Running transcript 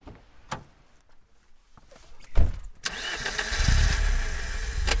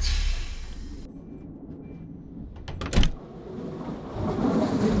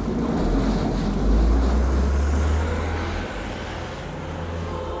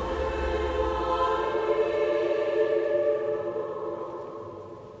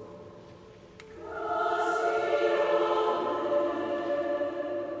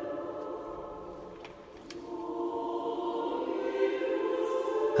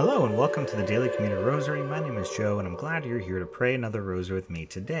Hello and welcome to the Daily Commuter Rosary. My name is Joe and I'm glad you're here to pray another rosary with me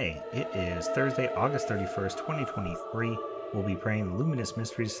today. It is Thursday, August 31st, 2023. We'll be praying Luminous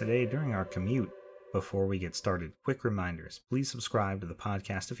Mysteries today during our commute. Before we get started, quick reminders. Please subscribe to the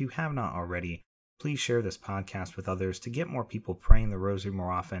podcast if you have not already. Please share this podcast with others to get more people praying the rosary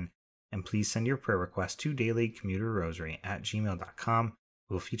more often. And please send your prayer requests to dailycommuterrosary@gmail.com.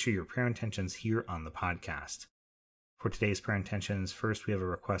 We'll feature your prayer intentions here on the podcast. For today's prayer intentions, first we have a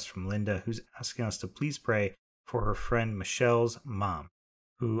request from Linda, who's asking us to please pray for her friend Michelle's mom,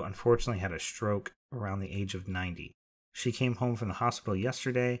 who unfortunately had a stroke around the age of 90. She came home from the hospital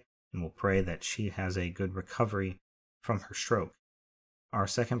yesterday, and we'll pray that she has a good recovery from her stroke. Our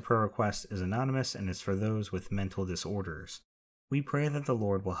second prayer request is anonymous and is for those with mental disorders. We pray that the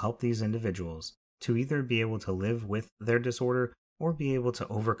Lord will help these individuals to either be able to live with their disorder or be able to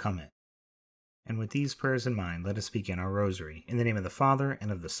overcome it. And with these prayers in mind, let us begin our rosary. In the name of the Father,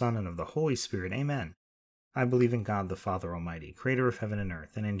 and of the Son, and of the Holy Spirit. Amen. I believe in God the Father Almighty, creator of heaven and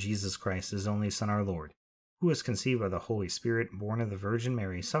earth, and in Jesus Christ, his only Son, our Lord, who was conceived by the Holy Spirit, born of the Virgin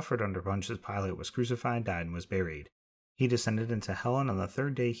Mary, suffered under Pontius Pilate, was crucified, died, and was buried. He descended into hell, and on the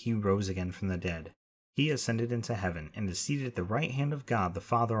third day he rose again from the dead. He ascended into heaven, and is seated at the right hand of God the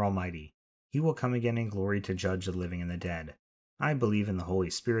Father Almighty. He will come again in glory to judge the living and the dead. I believe in the Holy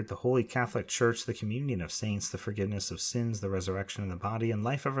Spirit, the Holy Catholic Church, the communion of saints, the forgiveness of sins, the resurrection of the body, and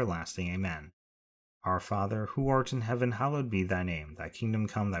life everlasting. Amen. Our Father, who art in heaven, hallowed be thy name. Thy kingdom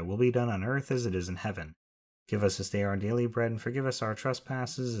come, thy will be done on earth as it is in heaven. Give us this day our daily bread, and forgive us our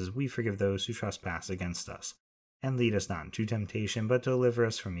trespasses as we forgive those who trespass against us. And lead us not into temptation, but deliver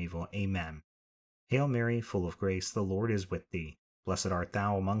us from evil. Amen. Hail Mary, full of grace, the Lord is with thee. Blessed art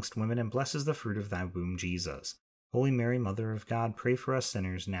thou amongst women, and blessed is the fruit of thy womb, Jesus. Holy Mary, Mother of God, pray for us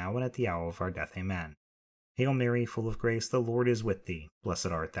sinners, now and at the hour of our death. Amen. Hail Mary, full of grace, the Lord is with thee. Blessed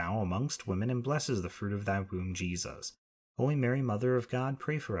art thou amongst women, and blessed is the fruit of thy womb, Jesus. Holy Mary, Mother of God,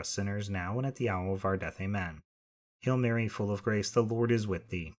 pray for us sinners, now and at the hour of our death. Amen. Hail Mary, full of grace, the Lord is with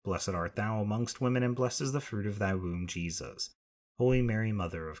thee. Blessed art thou amongst women, and blessed is the fruit of thy womb, Jesus. Holy Mary,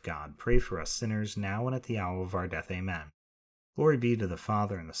 Mother of God, pray for us sinners, now and at the hour of our death. Amen. Glory be to the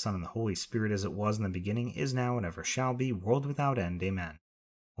Father, and the Son, and the Holy Spirit, as it was in the beginning, is now, and ever shall be, world without end. Amen.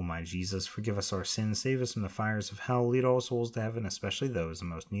 O my Jesus, forgive us our sins, save us from the fires of hell, lead all souls to heaven, especially those in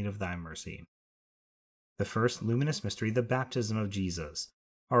most need of thy mercy. The first luminous mystery, the baptism of Jesus.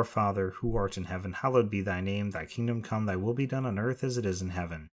 Our Father, who art in heaven, hallowed be thy name. Thy kingdom come, thy will be done on earth as it is in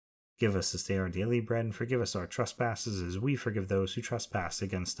heaven. Give us this day our daily bread, and forgive us our trespasses as we forgive those who trespass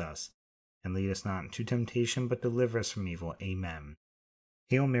against us. And lead us not into temptation, but deliver us from evil. Amen.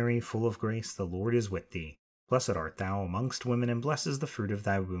 Hail Mary, full of grace, the Lord is with thee. Blessed art thou amongst women, and blessed is the fruit of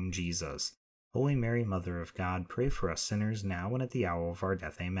thy womb, Jesus. Holy Mary, Mother of God, pray for us sinners, now and at the hour of our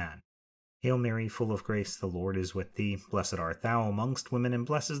death. Amen. Hail Mary, full of grace, the Lord is with thee. Blessed art thou amongst women, and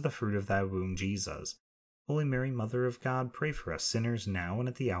blessed is the fruit of thy womb, Jesus. Holy Mary, Mother of God, pray for us sinners, now and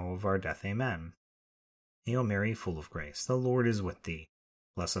at the hour of our death. Amen. Hail Mary, full of grace, the Lord is with thee.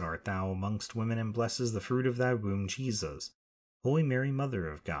 Blessed art thou amongst women, and blessed is the fruit of thy womb, Jesus. Holy Mary, Mother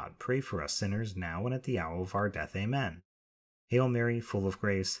of God, pray for us sinners, now and at the hour of our death. Amen. Hail Mary, full of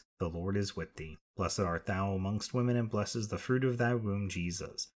grace, the Lord is with thee. Blessed art thou amongst women, and blessed is the fruit of thy womb,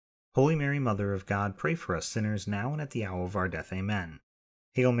 Jesus. Holy Mary, Mother of God, pray for us sinners, now and at the hour of our death. Amen.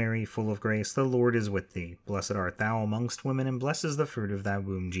 Hail Mary, full of grace, the Lord is with thee. Blessed art thou amongst women, and blessed is the fruit of thy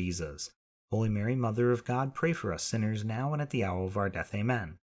womb, Jesus. Holy Mary, Mother of God, pray for us sinners, now and at the hour of our death.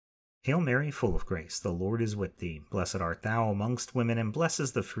 Amen. Hail Mary, full of grace, the Lord is with thee. Blessed art thou amongst women, and blessed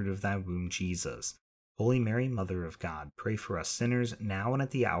is the fruit of thy womb, Jesus. Holy Mary, Mother of God, pray for us sinners, now and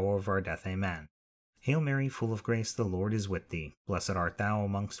at the hour of our death. Amen. Hail Mary, full of grace, the Lord is with thee. Blessed art thou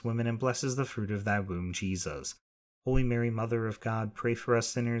amongst women, and blessed is the fruit of thy womb, Jesus. Holy Mary, Mother of God, pray for us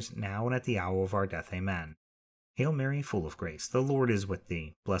sinners, now and at the hour of our death. Amen. Hail Mary, full of grace, the Lord is with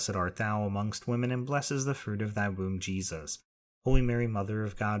thee. Blessed art thou amongst women, and blessed is the fruit of thy womb, Jesus. Holy Mary, Mother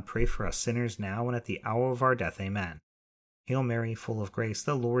of God, pray for us sinners, now and at the hour of our death. Amen. Hail Mary, full of grace,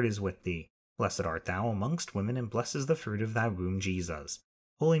 the Lord is with thee. Blessed art thou amongst women, and blessed is the fruit of thy womb, Jesus.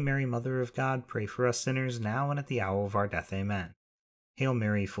 Holy Mary, Mother of God, pray for us sinners, now and at the hour of our death. Amen. Hail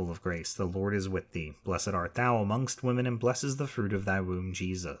Mary, full of grace, the Lord is with thee. Blessed art thou amongst women, and blessed is the fruit of thy womb,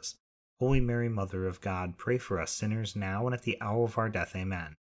 Jesus. Holy Mary, Mother of God, pray for us sinners, now and at the hour of our death.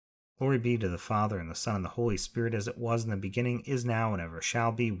 Amen. Glory be to the Father, and the Son, and the Holy Spirit, as it was in the beginning, is now, and ever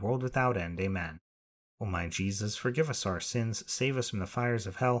shall be, world without end. Amen. O my Jesus, forgive us our sins, save us from the fires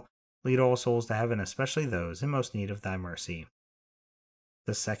of hell, lead all souls to heaven, especially those in most need of thy mercy.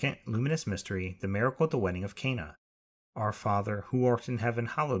 The second luminous mystery, the miracle at the wedding of Cana. Our Father, who art in heaven,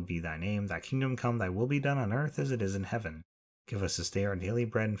 hallowed be thy name. Thy kingdom come, thy will be done on earth as it is in heaven. Give us this day our daily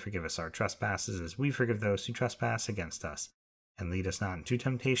bread, and forgive us our trespasses as we forgive those who trespass against us. And lead us not into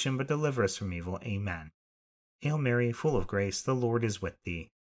temptation, but deliver us from evil. Amen. Hail Mary, full of grace, the Lord is with thee.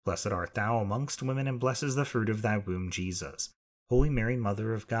 Blessed art thou amongst women, and blessed is the fruit of thy womb, Jesus. Holy Mary,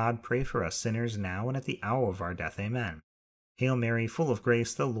 Mother of God, pray for us sinners now and at the hour of our death. Amen. Hail Mary, full of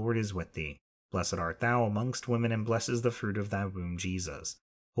grace, the Lord is with thee. Blessed art thou amongst women, and blessed is the fruit of thy womb, Jesus.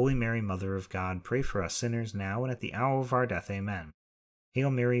 Holy Mary, Mother of God, pray for us sinners now and at the hour of our death. Amen. Hail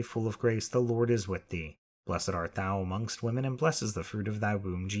Mary, full of grace, the Lord is with thee. Blessed art thou amongst women, and blessed is the fruit of thy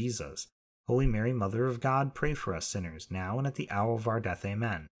womb, Jesus. Holy Mary, Mother of God, pray for us sinners now and at the hour of our death.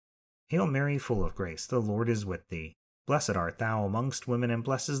 Amen. Hail Mary, full of grace, the Lord is with thee. Blessed art thou amongst women, and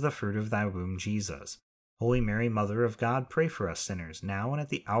blessed is the fruit of thy womb, Jesus. Holy Mary, Mother of God, pray for us sinners now and at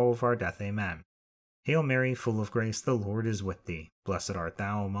the hour of our death. Amen. Hail Mary, full of grace, the Lord is with thee. Blessed art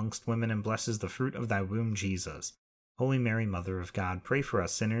thou amongst women, and blessed is the fruit of thy womb, Jesus. Holy Mary, Mother of God, pray for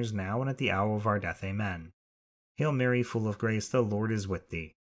us sinners now and at the hour of our death. Amen. Hail Mary, full of grace, the Lord is with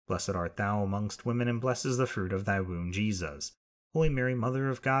thee. Blessed art thou amongst women, and blessed is the fruit of thy womb, Jesus. Holy Mary, Mother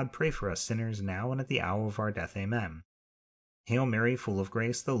of God, pray for us sinners now and at the hour of our death. Amen. Hail Mary, full of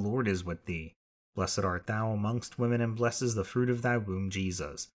grace, the Lord is with thee. Blessed art thou amongst women, and blessed is the fruit of thy womb,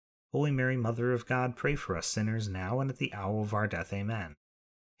 Jesus. Holy Mary, Mother of God, pray for us sinners now and at the hour of our death. Amen.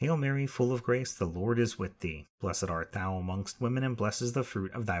 Hail Mary, full of grace, the Lord is with thee. Blessed art thou amongst women, and blessed is the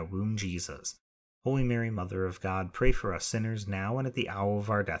fruit of thy womb, Jesus. Holy Mary, Mother of God, pray for us sinners now and at the hour of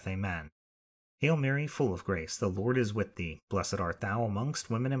our death. Amen. Hail Mary, full of grace, the Lord is with thee. Blessed art thou amongst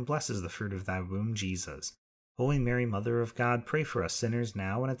women, and blessed is the fruit of thy womb, Jesus. Holy Mary, Mother of God, pray for us sinners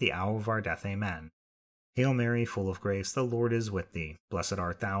now and at the hour of our death. Amen. Hail Mary, full of grace, the Lord is with thee. Blessed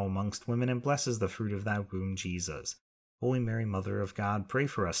art thou amongst women, and blessed is the fruit of thy womb, Jesus. Holy Mary, Mother of God, pray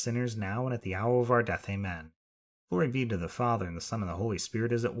for us sinners now and at the hour of our death. Amen. Glory be to the Father, and the Son, and the Holy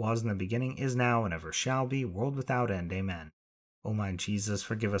Spirit, as it was in the beginning, is now, and ever shall be, world without end. Amen. O my Jesus,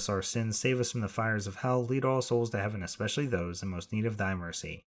 forgive us our sins, save us from the fires of hell, lead all souls to heaven, especially those in most need of thy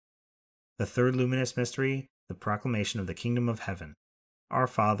mercy. The third luminous mystery, the proclamation of the kingdom of heaven. Our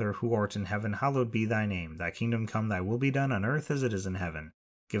Father, who art in heaven, hallowed be thy name. Thy kingdom come, thy will be done on earth as it is in heaven.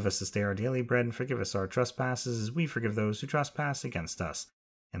 Give us this day our daily bread, and forgive us our trespasses as we forgive those who trespass against us.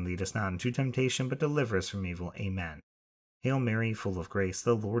 And lead us not into temptation, but deliver us from evil. Amen. Hail Mary, full of grace,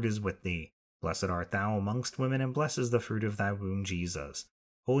 the Lord is with thee. Blessed art thou amongst women, and blessed is the fruit of thy womb, Jesus.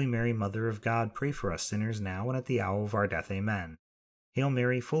 Holy Mary, Mother of God, pray for us sinners now and at the hour of our death. Amen. Hail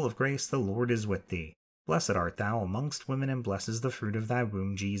Mary, full of grace, the Lord is with thee. Blessed art thou amongst women, and blessed is the fruit of thy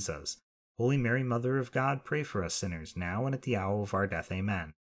womb, Jesus. Holy Mary, Mother of God, pray for us sinners now and at the hour of our death.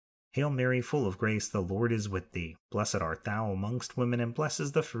 Amen. Hail Mary, full of grace, the Lord is with thee. Blessed art thou amongst women, and blessed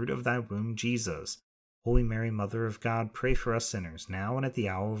is the fruit of thy womb, Jesus. Holy Mary, Mother of God, pray for us sinners now and at the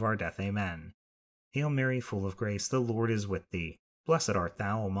hour of our death. Amen. Hail Mary, full of grace, the Lord is with thee. Blessed art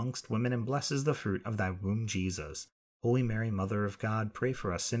thou amongst women, and blessed is the fruit of thy womb, Jesus. Holy Mary, Mother of God, pray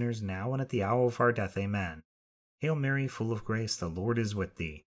for us sinners now and at the hour of our death. Amen. Hail Mary, full of grace, the Lord is with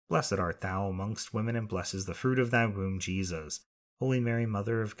thee. Blessed art thou amongst women, and blessed is the fruit of thy womb, Jesus. Holy Mary,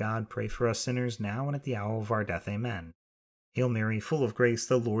 Mother of God, pray for us sinners now and at the hour of our death. Amen. Hail Mary, full of grace,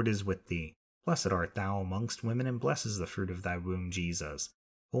 the Lord is with thee. Blessed art thou amongst women, and blessed is the fruit of thy womb, Jesus.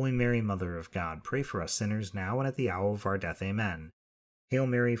 Holy Mary, Mother of God, pray for us sinners now and at the hour of our death. Amen. Hail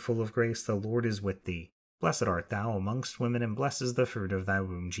Mary, full of grace, the Lord is with thee. Blessed art thou amongst women, and blessed is the fruit of thy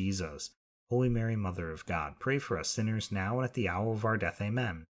womb, Jesus. Holy Mary, Mother of God, pray for us sinners now and at the hour of our death.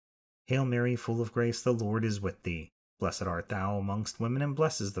 Amen. Hail Mary, full of grace, the Lord is with thee. Blessed art thou amongst women, and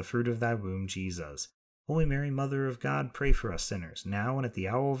blessed is the fruit of thy womb, Jesus. Holy Mary, Mother of God, pray for us sinners now and at the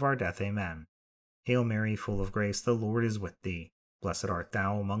hour of our death. Amen. Hail Mary, full of grace, the Lord is with thee. Blessed art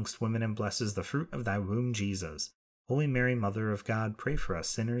thou amongst women, and blessed is the fruit of thy womb, Jesus. Holy Mary, Mother of God, pray for us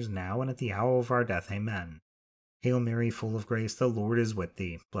sinners now and at the hour of our death. Amen. Hail Mary, full of grace, the Lord is with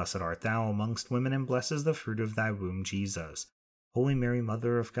thee. Blessed art thou amongst women, and blessed is the fruit of thy womb, Jesus. Holy Mary,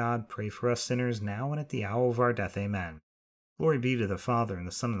 Mother of God, pray for us sinners now and at the hour of our death. Amen. Glory be to the Father, and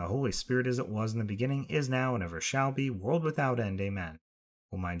the Son, and the Holy Spirit, as it was in the beginning, is now, and ever shall be, world without end. Amen.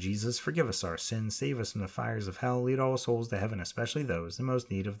 O my Jesus, forgive us our sins, save us from the fires of hell, lead all souls to heaven, especially those in most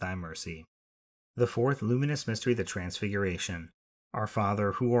need of thy mercy. The fourth luminous mystery, the Transfiguration. Our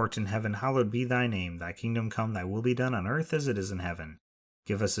Father, who art in heaven, hallowed be thy name. Thy kingdom come, thy will be done on earth as it is in heaven.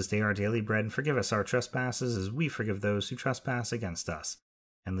 Give us this day our daily bread, and forgive us our trespasses as we forgive those who trespass against us.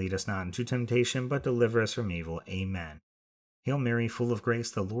 And lead us not into temptation, but deliver us from evil. Amen. Hail Mary, full of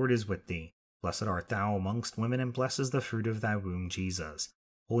grace, the Lord is with thee. Blessed art thou amongst women, and blessed is the fruit of thy womb, Jesus.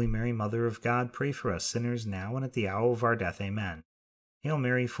 Holy Mary, Mother of God, pray for us sinners now and at the hour of our death. Amen. Hail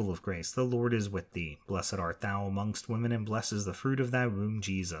Mary, full of grace, the Lord is with thee. Blessed art thou amongst women, and blessed is the fruit of thy womb,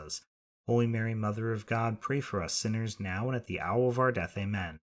 Jesus. Holy Mary, Mother of God, pray for us sinners now and at the hour of our death.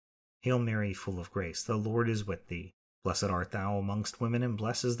 Amen. Hail Mary, full of grace, the Lord is with thee. Blessed art thou amongst women, and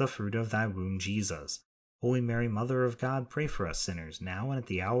blessed is the fruit of thy womb, Jesus. Holy Mary, Mother of God, pray for us sinners now and at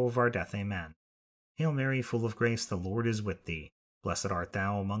the hour of our death. Amen. Hail Mary, full of grace, the Lord is with thee. Blessed art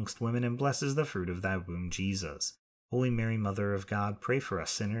thou amongst women, and blessed is the fruit of thy womb, Jesus. Holy Mary, Mother of God, pray for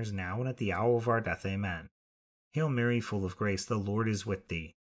us sinners now and at the hour of our death. Amen. Hail Mary, full of grace, the Lord is with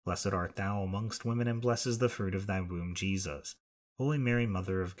thee. Blessed art thou amongst women, and blessed is the fruit of thy womb, Jesus. Holy Mary,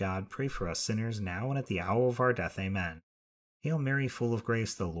 Mother of God, pray for us sinners now and at the hour of our death. Amen. Hail Mary, full of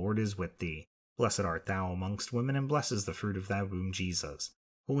grace, the Lord is with thee. Blessed art thou amongst women, and blessed is the fruit of thy womb, Jesus.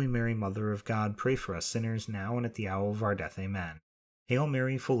 Holy Mary, Mother of God, pray for us sinners now and at the hour of our death. Amen. Hail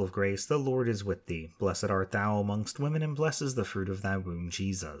Mary, full of grace, the Lord is with thee. Blessed art thou amongst women, and blessed is the fruit of thy womb,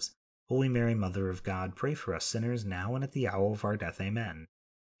 Jesus. Holy Mary, Mother of God, pray for us sinners now and at the hour of our death. Amen.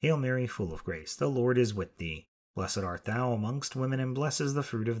 Hail Mary, full of grace, the Lord is with thee. Blessed art thou amongst women, and blessed is the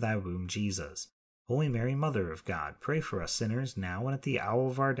fruit of thy womb, Jesus. Holy Mary, Mother of God, pray for us sinners now and at the hour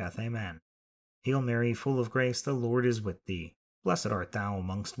of our death. Amen. Hail Mary, full of grace, the Lord is with thee. Blessed art thou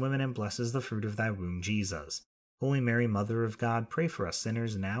amongst women, and blessed is the fruit of thy womb, Jesus. Holy Mary, Mother of God, pray for us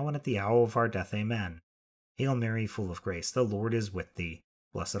sinners now and at the hour of our death. Amen. Hail Mary, full of grace, the Lord is with thee.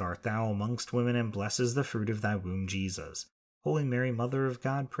 Blessed art thou amongst women, and blessed is the fruit of thy womb, Jesus. Holy Mary, Mother of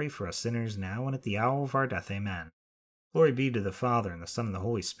God, pray for us sinners now and at the hour of our death. Amen. Glory be to the Father, and the Son, and the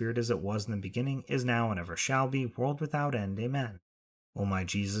Holy Spirit, as it was in the beginning, is now, and ever shall be, world without end. Amen. O my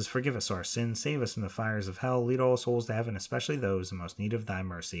Jesus, forgive us our sins, save us from the fires of hell, lead all souls to heaven, especially those in most need of thy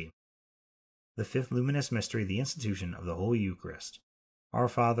mercy. The fifth luminous mystery, the institution of the Holy Eucharist. Our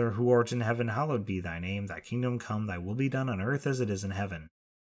Father, who art in heaven, hallowed be thy name. Thy kingdom come, thy will be done on earth as it is in heaven.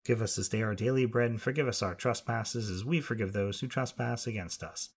 Give us this day our daily bread, and forgive us our trespasses, as we forgive those who trespass against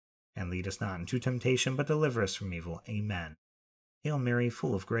us. And lead us not into temptation, but deliver us from evil. Amen. Hail Mary,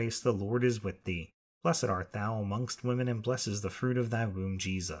 full of grace, the Lord is with thee. Blessed art thou amongst women, and blessed is the fruit of thy womb,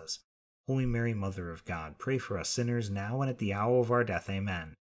 Jesus. Holy Mary, Mother of God, pray for us sinners now and at the hour of our death.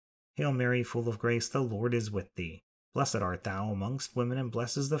 Amen. Hail Mary, full of grace, the Lord is with thee. Blessed art thou amongst women, and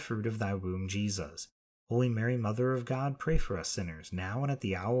blessed is the fruit of thy womb, Jesus. Holy Mary, Mother of God, pray for us sinners now and at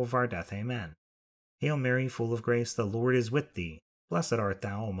the hour of our death. Amen. Hail Mary, full of grace, the Lord is with thee. Blessed art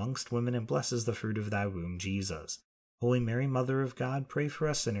thou amongst women, and blessed is the fruit of thy womb, Jesus. Holy Mary, Mother of God, pray for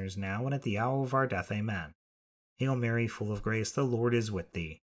us sinners now and at the hour of our death. Amen. Hail Mary, full of grace, the Lord is with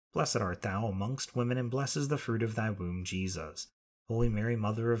thee. Blessed art thou amongst women, and blessed is the fruit of thy womb, Jesus. Holy Mary,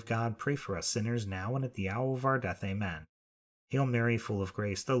 Mother of God, pray for us sinners now and at the hour of our death. Amen. Hail Mary, full of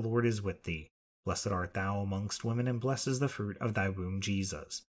grace, the Lord is with thee. Blessed art thou amongst women, and blessed is the fruit of thy womb,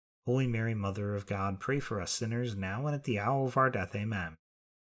 Jesus. Holy Mary, Mother of God, pray for us sinners now and at the hour of our death. Amen.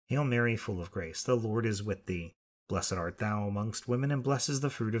 Hail Mary, full of grace, the Lord is with thee. Blessed art thou amongst women, and blessed is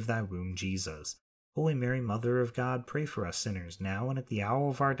the fruit of thy womb, Jesus. Holy Mary, Mother of God, pray for us sinners now and at the hour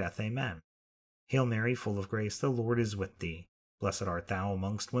of our death. Amen. Hail Mary, full of grace, the Lord is with thee. Blessed art thou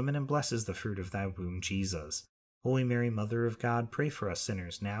amongst women, and blessed is the fruit of thy womb, Jesus. Holy Mary, Mother of God, pray for us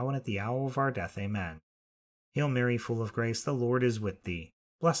sinners now and at the hour of our death. Amen. Hail Mary, full of grace, the Lord is with thee.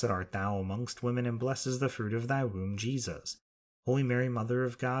 Blessed art thou amongst women, and blessed is the fruit of thy womb, Jesus. Holy Mary, Mother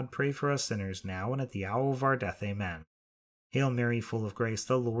of God, pray for us sinners now and at the hour of our death. Amen. Hail Mary, full of grace,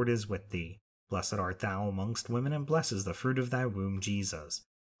 the Lord is with thee. Blessed art thou amongst women, and blessed is the fruit of thy womb, Jesus.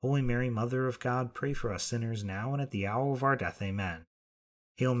 Holy Mary, Mother of God, pray for us sinners now and at the hour of our death. Amen.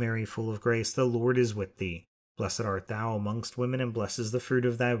 Hail Mary, full of grace, the Lord is with thee. Blessed art thou amongst women, and blessed is the fruit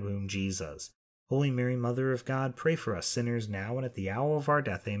of thy womb, Jesus. Holy Mary, Mother of God, pray for us sinners now and at the hour of our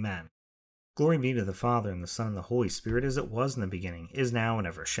death. Amen. Glory be to the Father, and the Son, and the Holy Spirit, as it was in the beginning, is now, and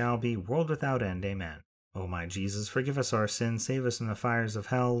ever shall be, world without end. Amen. O my Jesus, forgive us our sins, save us from the fires of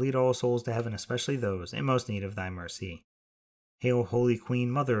hell, lead all souls to heaven, especially those in most need of thy mercy. Hail, Holy Queen,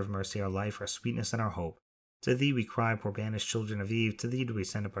 Mother of mercy, our life, our sweetness, and our hope. To thee we cry, poor banished children of Eve, to thee do we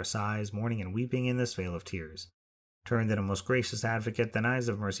send up our sighs, mourning and weeping in this vale of tears. Turn then, O most gracious Advocate, thine eyes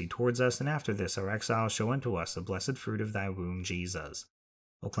of mercy towards us, and after this our exile show unto us the blessed fruit of thy womb, Jesus.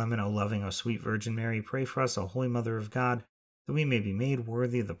 O clement, O loving, O sweet Virgin Mary, pray for us, O Holy Mother of God, that we may be made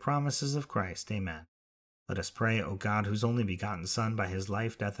worthy of the promises of Christ. Amen. Let us pray, O God, whose only begotten Son, by his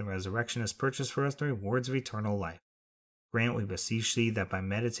life, death, and resurrection, has purchased for us the rewards of eternal life. Grant, we beseech thee, that by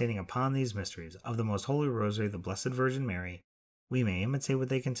meditating upon these mysteries of the most holy Rosary of the Blessed Virgin Mary, we may imitate what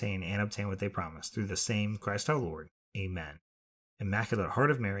they contain and obtain what they promise, through the same Christ our Lord. Amen. Immaculate Heart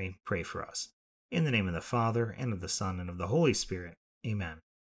of Mary, pray for us. In the name of the Father, and of the Son, and of the Holy Spirit. Amen.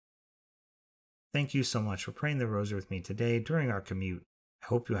 Thank you so much for praying the Rosary with me today during our commute. I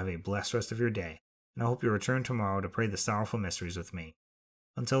hope you have a blessed rest of your day, and I hope you return tomorrow to pray the sorrowful mysteries with me.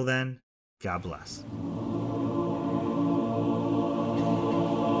 Until then, God bless.